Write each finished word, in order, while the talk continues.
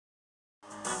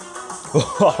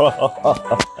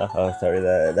Oh, sorry,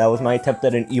 that was my attempt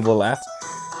at an evil laugh.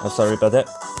 I'm sorry about that.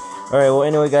 Alright, well,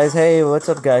 anyway, guys, hey, what's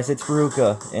up, guys? It's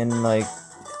Beruka, and, like,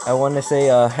 I want to say,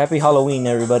 happy Halloween,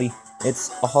 everybody.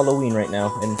 It's a Halloween right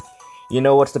now, and you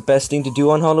know what's the best thing to do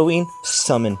on Halloween?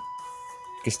 Summon.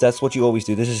 Because that's what you always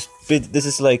do. This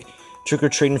is like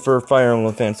trick-or-treating for Fire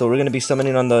Emblem fans, so we're going to be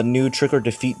summoning on the new Trick or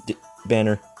Defeat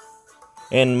banner.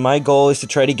 And my goal is to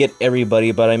try to get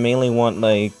everybody, but I mainly want,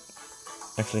 like,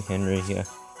 actually Henry, yeah.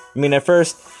 I mean, at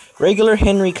first, regular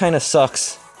Henry kind of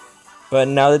sucks. But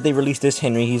now that they released this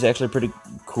Henry, he's actually pretty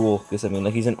cool. Because, I mean,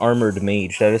 like, he's an armored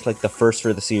mage. That is, like, the first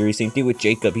for the series. Same thing with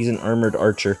Jacob. He's an armored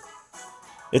archer.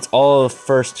 It's all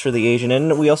firsts for the Asian.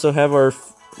 And we also have our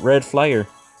red flyer.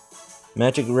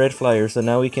 Magic red flyer. So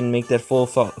now we can make that full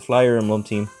Flyer Emblem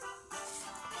team.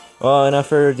 Well, enough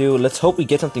further ado. Let's hope we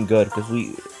get something good. Because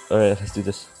we... Alright, let's do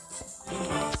this.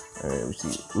 Alright, we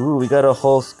see. Ooh, we got a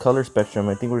whole color spectrum.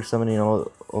 I think we're summoning all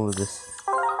of this.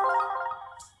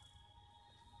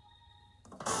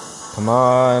 Come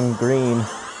on, green.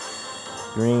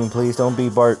 Green, please don't be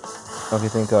Bart. Okay,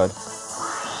 thank God.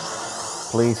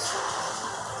 Please.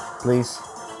 Please.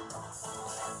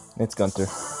 It's Gunther.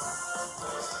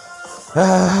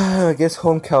 I guess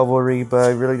home cavalry, but I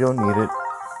really don't need it.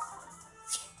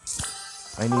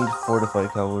 I need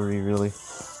fortified cavalry, really.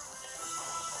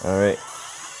 Alright.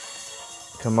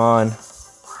 Come on.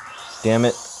 Damn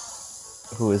it.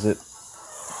 Who is it?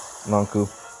 Lanku.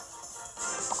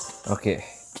 Okay.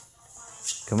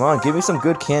 Come on, give me some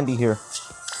good candy here.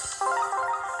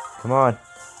 Come on.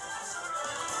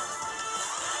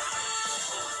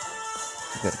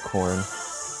 We got corn.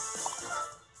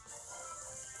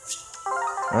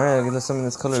 Alright, let's summon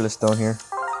this colorless stone here.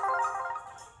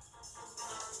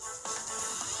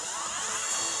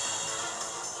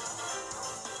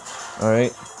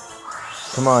 Alright.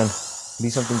 Come on. Be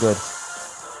something good.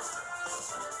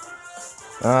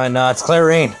 No, it's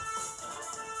Clarine.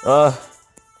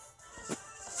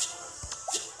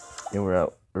 Yeah, we're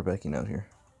out. We're backing out here.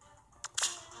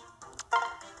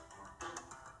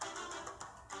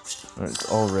 Alright,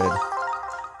 it's all red.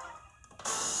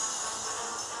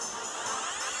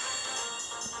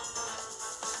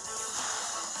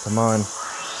 Come on.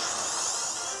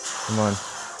 Come on.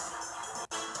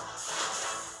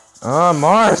 Ah,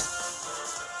 Marth!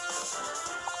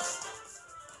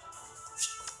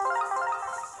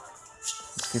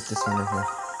 Let's get this one right here.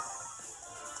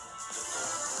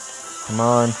 Come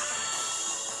on.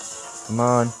 Come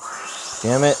on.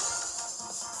 Damn it.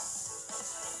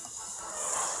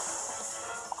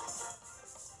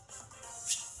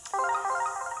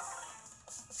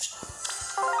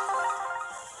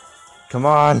 Come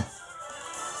on.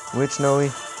 Which Noe?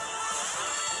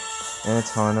 And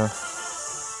it's Hana.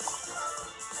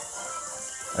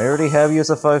 I already have you as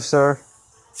a 5-star.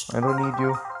 I don't need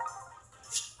you.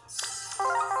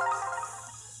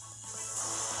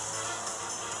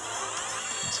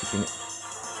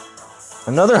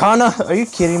 Another Hana? Are you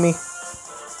kidding me?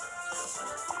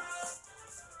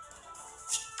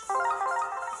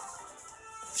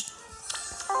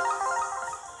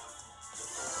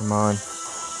 Come on.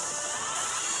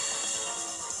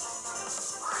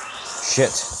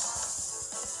 Shit.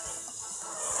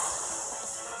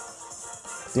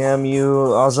 Damn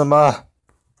you, Azuma!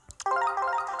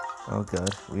 Oh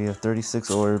god, we have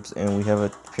 36 orbs and we have a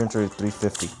appearance rate of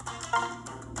 350.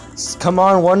 Come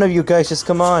on, one of you guys, just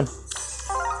come on!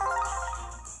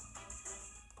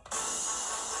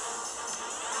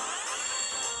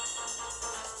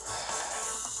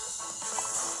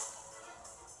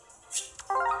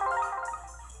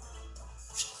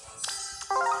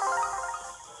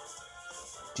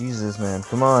 Jesus, man,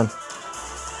 come on.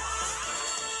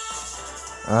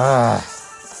 Ah.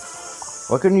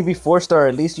 Why couldn't you be 4-star?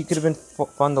 At least you could have been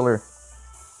Fondler.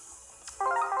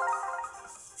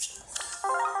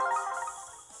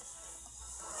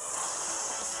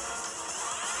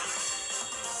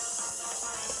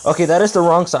 Okay, that is the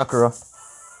wrong Sakura.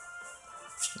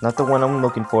 Not the one I'm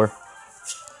looking for.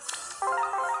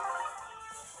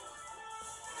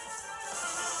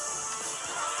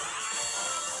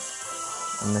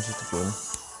 And that's just a good one.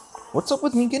 What's up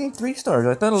with me getting 3 stars?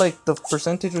 I thought, like, the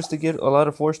percentage was to get a lot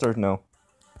of 4 stars now.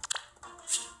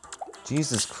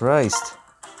 Jesus Christ.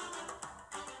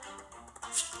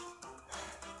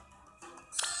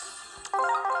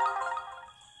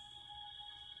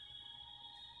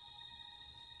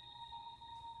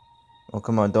 Oh,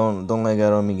 come on, don't lag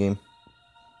out on me, game.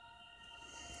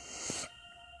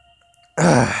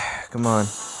 Come on.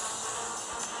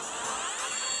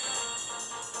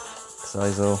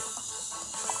 Saizo.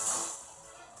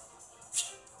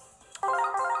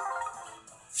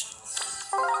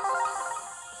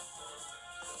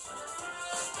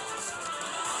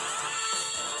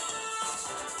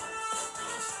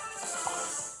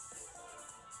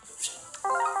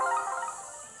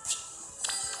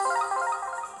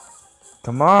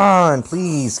 Come on,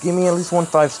 please. Give me at least one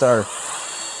 5-star.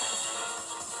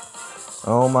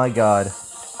 Oh my god.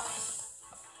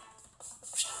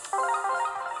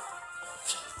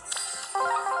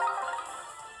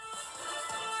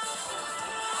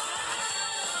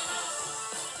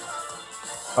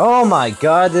 Oh my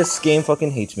god, this game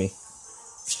fucking hates me.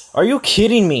 Are you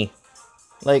kidding me?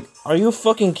 Like, are you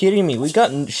fucking kidding me? We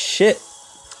got shit.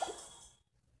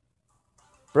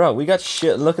 Bro, we got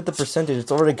shit. Look at the percentage.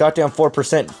 It's already got down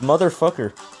 4%.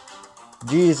 Motherfucker.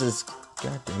 Jesus.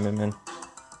 God damn it, man.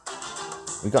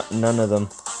 We got none of them.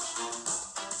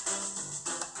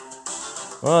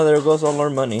 Oh, there goes all our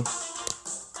money.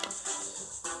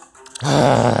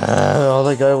 All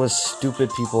I got was stupid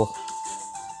people.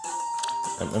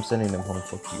 I'm sending them home.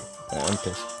 Fuck you. I'm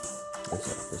pissed.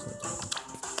 There's no time.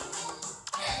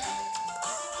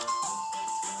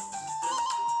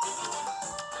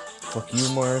 Fuck you,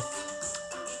 Marth.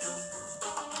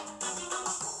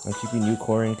 I'm keeping you,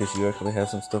 Corin, because you actually have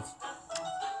some stuff.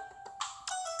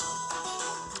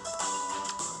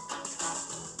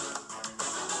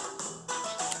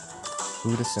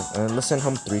 Who to send? Let's send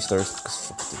home 3 stars, because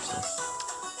fuck 3 stars.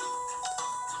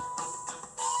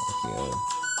 Okay,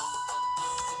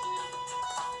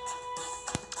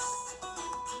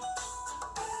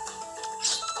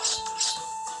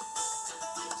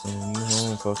 send you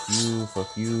home, fuck you,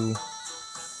 fuck you.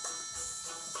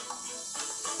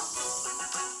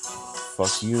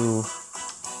 Fuck you.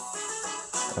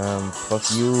 Fuck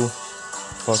you.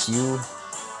 Fuck you.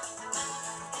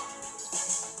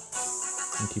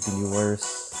 I'm keeping you worse.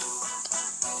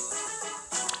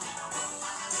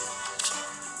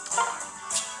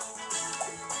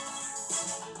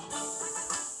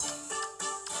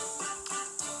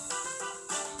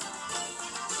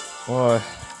 Oh.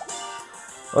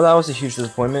 Well, that was a huge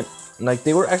disappointment. Like,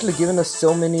 they were actually giving us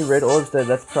so many red orbs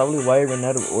that's probably why I ran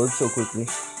out of orbs so quickly.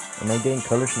 And I didn't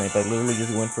color snipe, I literally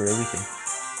just went for everything.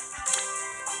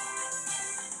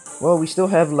 Well, we still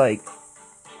have like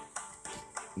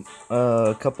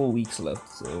a couple weeks left,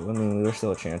 so I mean, there's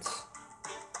still a chance.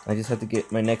 I just have to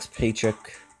get my next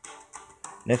paycheck.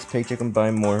 Next paycheck and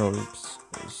buy more orbs.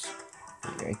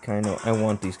 I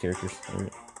want these characters.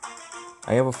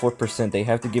 I have a 4%, they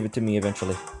have to give it to me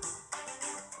eventually.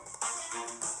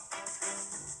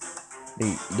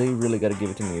 They really gotta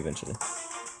give it to me eventually.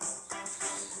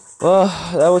 Well,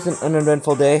 that was an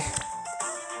uneventful day.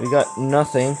 We got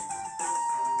nothing.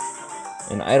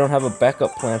 And I don't have a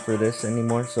backup plan for this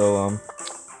anymore, so,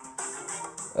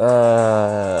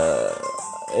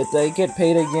 if I get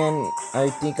paid again,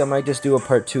 I think I might just do a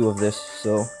part 2 of this,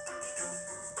 so.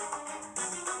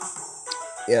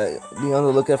 Yeah, be on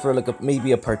the lookout for like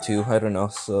maybe a part 2, I don't know,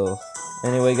 so.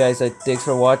 Anyway, guys, thanks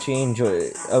for watching. Enjoy.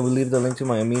 I will leave the link to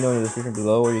my amino in the description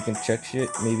below, where you can check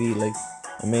shit. Maybe, like,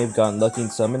 I may have gotten lucky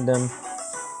and summoned them.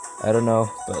 I don't know,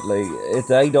 but, like, if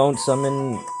I don't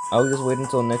summon, I'll just wait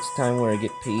until next time where I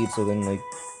get paid, so then, like,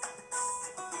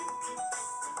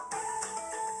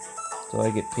 so I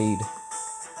get paid.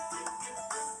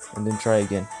 And then try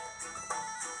again.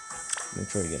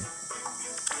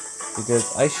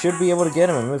 Because I should be able to get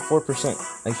them. I'm at 4%.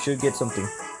 I should get something.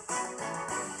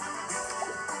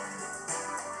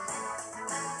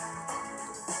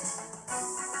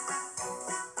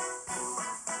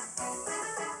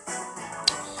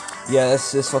 Yeah,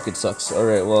 this fucking sucks.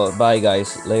 Alright, well, bye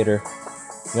guys. Later.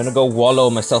 I'm gonna go wallow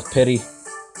my self-pity.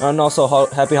 And also,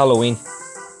 happy Halloween.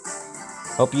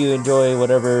 Hope you enjoy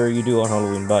whatever you do on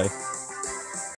Halloween. Bye.